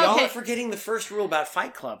on you. Okay. Y'all are forgetting the first rule about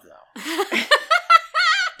Fight Club, though.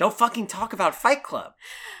 Don't fucking talk about Fight Club.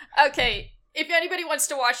 Okay, if anybody wants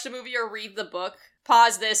to watch the movie or read the book,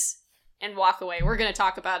 pause this and walk away. We're gonna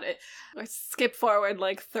talk about it. Or skip forward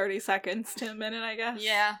like 30 seconds to a minute, I guess.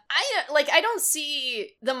 Yeah. I don't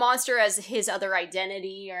see the monster as his other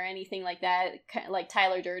identity or anything like that, like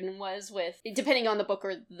Tyler Durden was with, depending on the book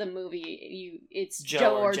or the movie, it's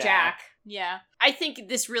Joe or Jack. Yeah. I think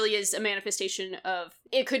this really is a manifestation of,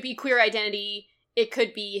 it could be queer identity, it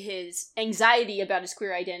could be his anxiety about his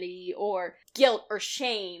queer identity, or guilt or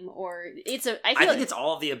shame, or I think it's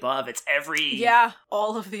all of the above. It's every... Yeah,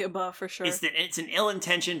 all of the above, for sure. It's an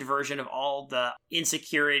ill-intentioned version of all the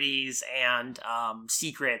insecurities and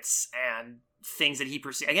secrets and things that he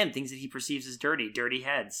perceives as dirty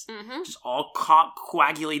heads. Mm-hmm. Just all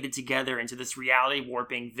coagulated together into this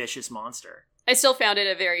reality-warping, vicious monster. I still found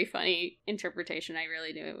it a very funny interpretation. I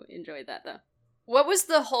really do enjoy that, though. What was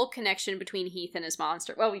the whole connection between Heath and his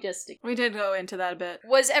monster? Well, we did go into that a bit.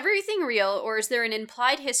 Was everything real, or is there an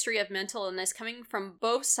implied history of mental illness coming from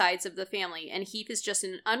both sides of the family, and Heath is just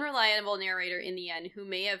an unreliable narrator in the end who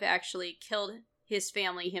may have actually killed his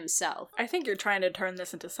family himself? I think you're trying to turn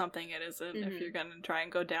this into something it isn't, if you're going to try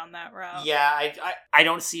and go down that route. Yeah, I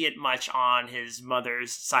don't see it much on his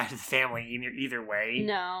mother's side of the family either way.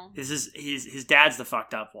 No. His dad's the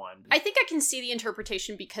fucked up one. I think I can see the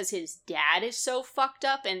interpretation because his dad is so fucked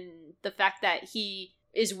up, and the fact that he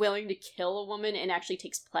is willing to kill a woman and actually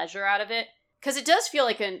takes pleasure out of it. Because it does feel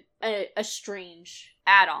like a strange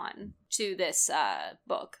add-on to this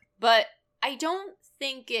book. But I don't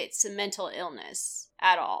think it's a mental illness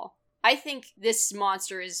at all. I think this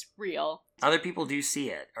monster is real. Other people do see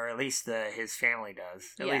it, or at least his family does.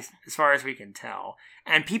 At least as far as we can tell.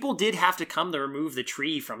 And people did have to come to remove the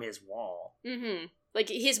tree from his wall. Mm-hmm. Like,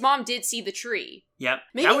 his mom did see the tree. Yep.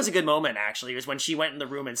 That was a good moment, actually. It was when she went in the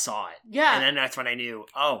room and saw it. Yeah. And then that's when I knew,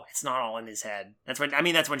 it's not all in his head. That's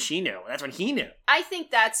when she knew. That's when he knew. I think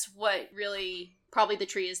that's what really... probably the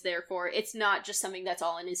tree is there for. It's not just something that's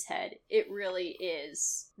all in his head. It really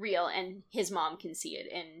is real, and his mom can see it,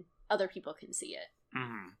 and other people can see it.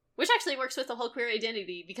 Mm-hmm. Which actually works with the whole queer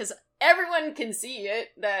identity, because everyone can see it,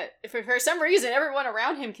 that if for some reason everyone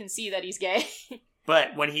around him can see that he's gay.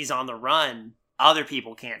 But when he's on the run, other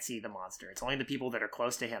people can't see the monster. It's only the people that are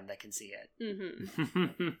close to him that can see it.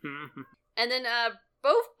 Mm-hmm. And then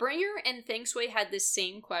both Bringer and Feng Shui had this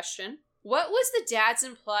same question. What was the dad's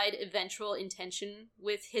implied eventual intention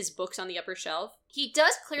with his books on the upper shelf? He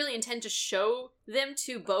does clearly intend to show them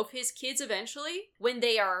to both his kids eventually, when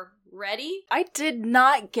they are ready. I did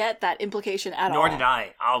not get that implication at all. Nor did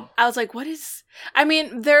I. I was like, what is... I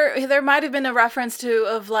mean, there might have been a reference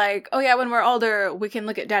of like, oh yeah, when we're older, we can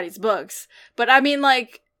look at daddy's books. But I mean,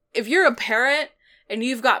 like, if you're a parent and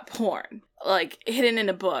you've got porn... like hidden in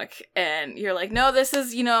a book, and you're like, no, this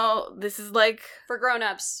is like for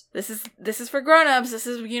grown-ups. This is for grown-ups. This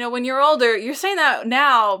is, when you're older. You're saying that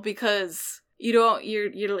now because you're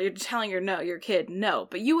telling your kid no,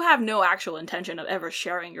 but you have no actual intention of ever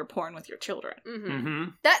sharing your porn with your children. Mm-hmm. Mm-hmm.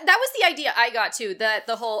 That was the idea I got too. That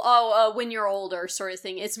the whole when you're older sort of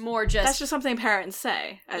thing. It's more just that's just something parents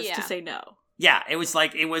say to say no. Yeah, it was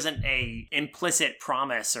like, it wasn't a implicit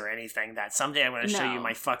promise or anything that someday I'm going to show you No.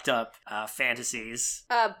 my fucked up fantasies.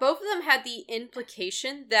 Both of them had the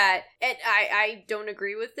implication that, and I don't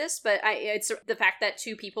agree with this, but it's the fact that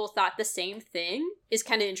two people thought the same thing is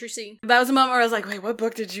kind of interesting. That was a moment where I was like, wait, what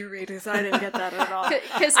book did you read? Because I didn't get that at all.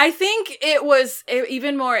 Because I think it was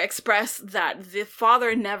even more expressed that the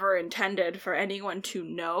father never intended for anyone to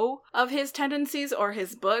know of his tendencies or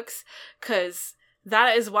his books, because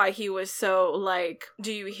that is why he was so like,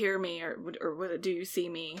 do you hear me, or do you see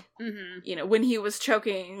me? mm-hmm. You know, when he was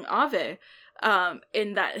choking Ave,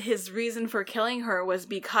 in that his reason for killing her was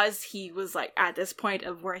because he was like at this point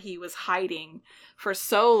of where he was hiding for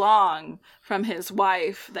so long from his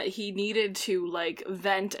wife that he needed to like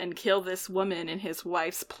vent and kill this woman in his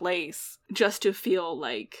wife's place just to feel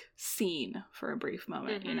like seen for a brief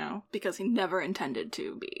moment, you know, because he never intended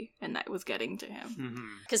to be, and that was getting to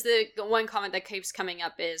him. Because the one comment that keeps coming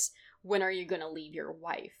up is, when are you going to leave your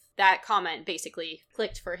wife? That comment basically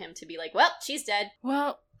clicked for him to be like, well, she's dead.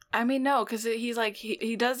 Well, I mean, no, because he's like,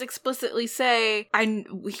 he does explicitly say,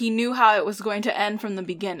 he knew how it was going to end from the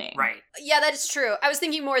beginning. Right. Yeah, that is true. I was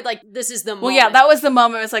thinking more like, this is the moment. Well, yeah, that was the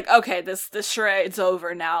moment. It's like, okay, this charade's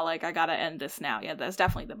over now. Like, I gotta end this now. Yeah, that's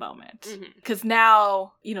definitely the moment. Because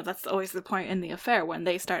now, you know, that's always the point in the affair. When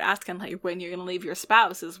they start asking, like, when you're gonna leave your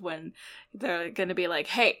spouse, is when they're gonna be like,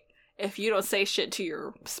 hey, if you don't say shit to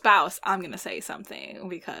your spouse, I'm gonna say something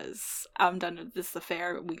because I'm done with this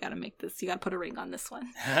affair. We gotta make this. You gotta put a ring on this one.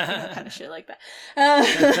 You know, kind of shit like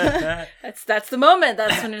that. That's the moment.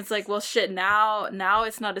 That's when it's like, well, shit. Now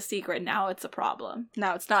it's not a secret. Now it's a problem.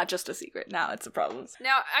 Now it's not just a secret. Now it's a problem.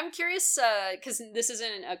 Now, I'm curious, because this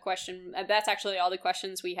isn't a question. That's actually all the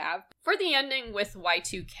questions we have for the ending with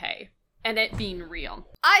Y2K and it being real.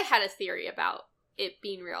 I had a theory about it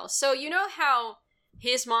being real. So you know how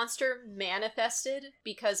his monster manifested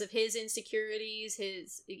because of his insecurities,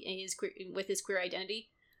 his with his queer identity.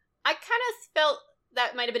 I kind of felt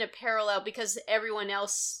that might have been a parallel because everyone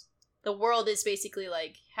else, the world is basically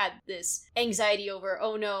like had this anxiety over,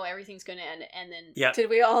 oh no, everything's going to end, and then Did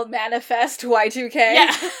we all manifest Y2K?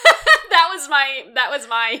 Yeah. that was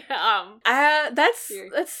my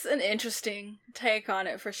that's an interesting take on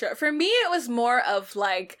it for sure. For me, it was more of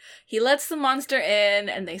like, he lets the monster in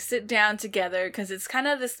and they sit down together, because it's kind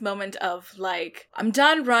of this moment of like, I'm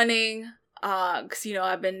done running. Cause you know,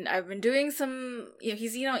 I've been doing some,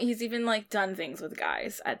 he's even like done things with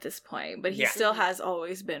guys at this point, but he still has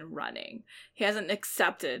always been running. He hasn't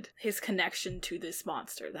accepted his connection to this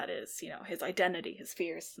monster that is, you know, his identity, his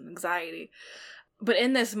fears and anxiety. But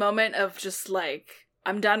in this moment of just like,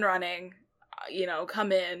 I'm done running, you know,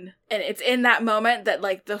 come in. And it's in that moment that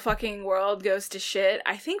like the fucking world goes to shit.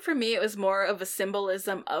 I think for me it was more of a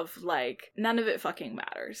symbolism of like, none of it fucking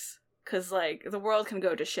matters. Because, like, the world can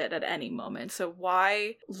go to shit at any moment. So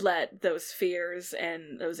why let those fears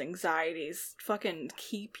and those anxieties fucking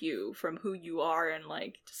keep you from who you are and,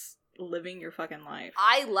 like, just living your fucking life?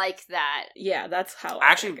 I like that. Yeah, that's how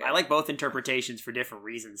Actually, I like both interpretations for different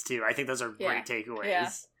reasons, too. I think those are great takeaways. Yeah.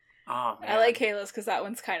 Oh, man. I like Kayla's because that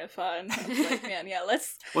one's kind of fun. I was like, man, yeah,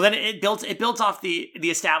 let's... Well, then it built off the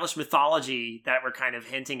established mythology that we're kind of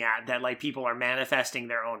hinting at, that like people are manifesting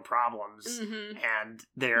their own problems, and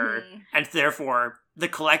and therefore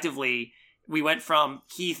collectively we went from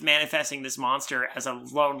Keith manifesting this monster as a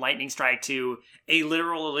lone lightning strike to a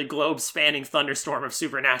literally globe-spanning thunderstorm of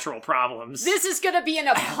supernatural problems. This is gonna be an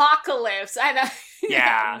apocalypse. I know.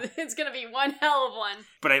 Yeah. It's gonna be one hell of one.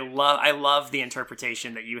 But I love the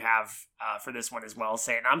interpretation that you have for this one as well,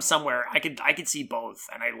 saying I'm somewhere, I could see both,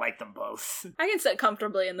 and I like them both. I can sit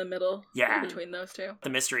comfortably in the middle between those two. The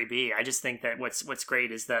mystery bee. I just think that what's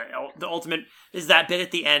great is the ultimate is that bit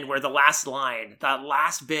at the end where the last line, that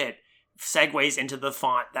last bit, segues into the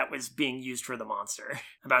font that was being used for the monster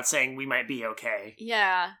about saying we might be okay.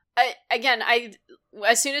 Yeah.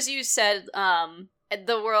 As soon as you said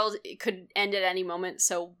the world could end at any moment,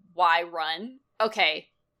 so why run? Okay.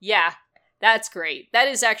 Yeah. That's great. That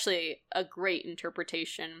is actually a great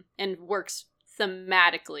interpretation and works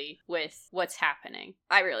thematically with what's happening.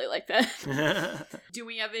 I really like that. Do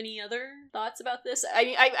we have any other thoughts about this? I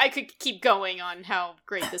mean, I could keep going on how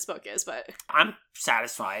great this book is, but... I'm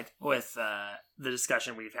satisfied with the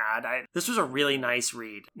discussion we've had. This was a really nice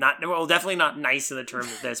read. Definitely not nice in the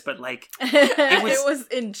terms of this, but like... It was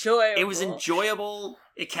enjoyable. It was enjoyable.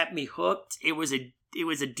 It kept me hooked. It was a it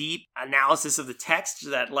was a deep analysis of the text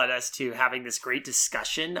that led us to having this great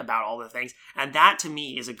discussion about all the things. And that to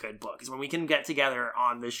me is a good book, is when we can get together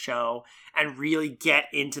on this show and really get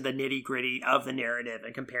into the nitty gritty of the narrative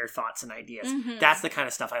and compare thoughts and ideas. Mhm. That's the kind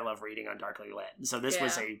of stuff I love reading on Darkly Lit. And so this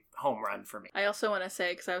was a home run for me. I also want to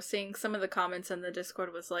say, because I was seeing some of the comments in the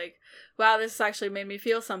Discord was like, wow, this actually made me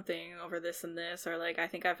feel something over this and this, or like, I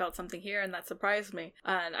think I felt something here and that surprised me.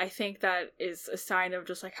 And I think that is a sign of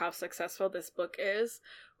just like how successful this book is,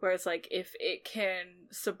 where it's like, if it can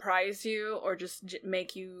surprise you or just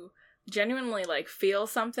make you genuinely like feel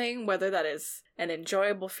something, whether that is an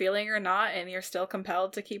enjoyable feeling or not, and you're still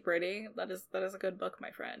compelled to keep reading, that is a good book, my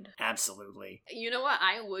friend. Absolutely. You know what?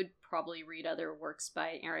 I would probably read other works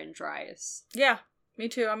by Aaron Dries. Yeah, me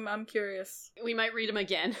too. I'm curious. We might read him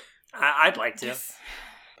again. I'd like to. Yes.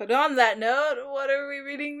 But on that note, what are we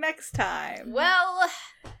reading next time? Well,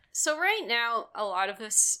 so right now, a lot of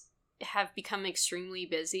us have become extremely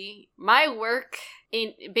busy. My work,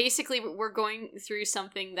 basically, we're going through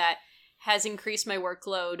something that has increased my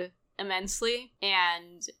workload immensely,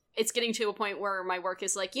 and it's getting to a point where my work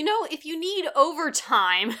is like, if you need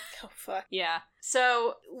overtime. Oh, fuck. Yeah.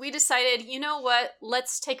 So we decided, you know what?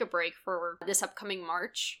 Let's take a break for this upcoming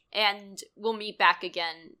March, and we'll meet back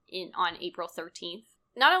again on April 13th.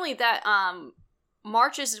 Not only that,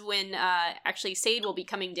 March is when actually Sade will be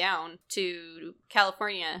coming down to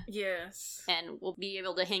California. Yes. And we'll be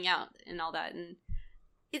able to hang out and all that. And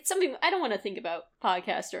it's something I don't want to think about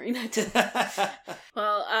podcasts during that time.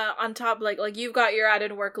 Well, on top, like you've got your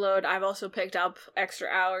added workload. I've also picked up extra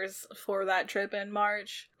hours for that trip in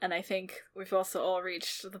March. And I think we've also all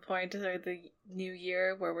reached the point of the new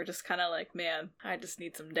year where we're just kind of like, man, I just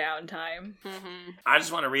need some downtime. Mm-hmm. I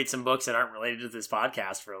just want to read some books that aren't related to this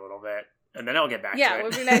podcast for a little bit. And then I'll get back to it. Yeah, it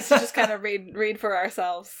would be nice to just kind of read for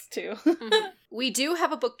ourselves, too. Mm-hmm. We do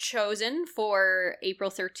have a book chosen for April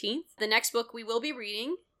 13th. The next book we will be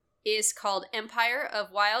reading is called Empire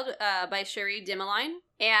of Wild by Sherry Dimeline.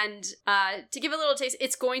 And to give a little taste,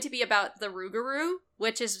 it's going to be about the Rougarou,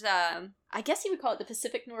 which is, I guess you would call it the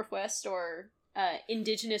Pacific Northwest or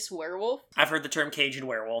indigenous werewolf. I've heard the term Cajun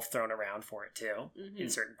werewolf thrown around for it, too, Mm-hmm. in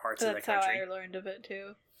certain parts of the That's country. how I learned of it,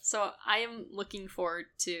 too. So I am looking forward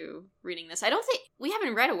to reading this. I don't think we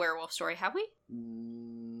haven't read a werewolf story, have we?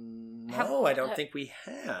 No, I don't think we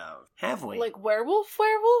have. Have we? Like werewolf?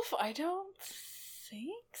 I don't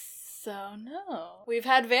think so, no. We've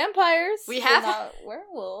had vampires. We but have? not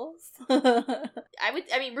werewolves.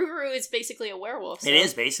 I mean, Rougarou is basically a werewolf. So. It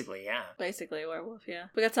is, basically, yeah. Basically a werewolf, yeah.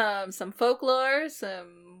 We got some folklore,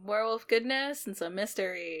 some werewolf goodness, and some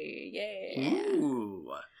mystery. Yeah. Ooh.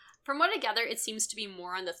 From what I gather, it seems to be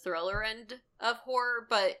more on the thriller end of horror,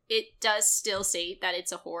 but it does still state that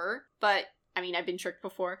it's a horror. But, I mean, I've been tricked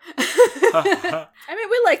before. I mean,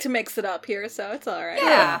 we like to mix it up here, so it's alright.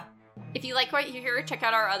 Yeah. If you like what you hear, check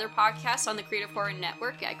out our other podcasts on the Creative Horror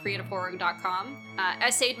Network at creativehorror.com.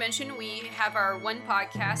 As Sade mentioned, we have our one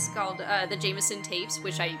podcast called The Jameson Tapes,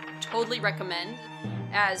 which I totally recommend,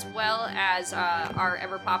 as well as our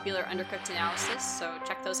ever-popular Undercooked Analysis, so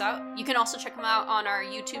check those out. You can also check them out on our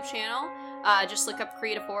YouTube channel. Just look up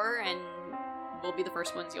Creative Horror and we'll be the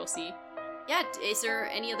first ones you'll see. Yeah, is there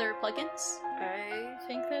any other plugins? I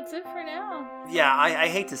think that's it for now. Yeah, I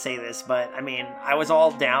hate to say this, but I mean, I was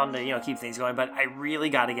all down to, keep things going, but I really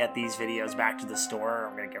got to get these videos back to the store or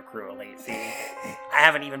I'm going to give Crew a late fee. I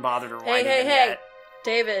haven't even bothered to rewind them yet.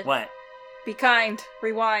 David. What? Be kind.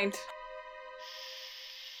 Rewind.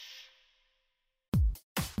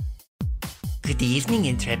 Good evening,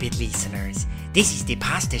 intrepid listeners. This is the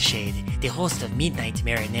Pasta Shade, the host of Midnight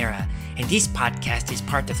Marinara, and this podcast is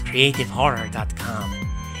part of CreativeHorror.com,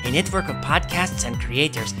 a network of podcasts and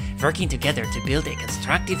creators working together to build a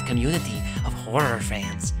constructive community of horror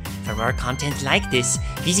fans. For more content like this,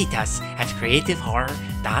 visit us at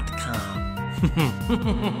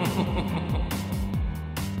CreativeHorror.com.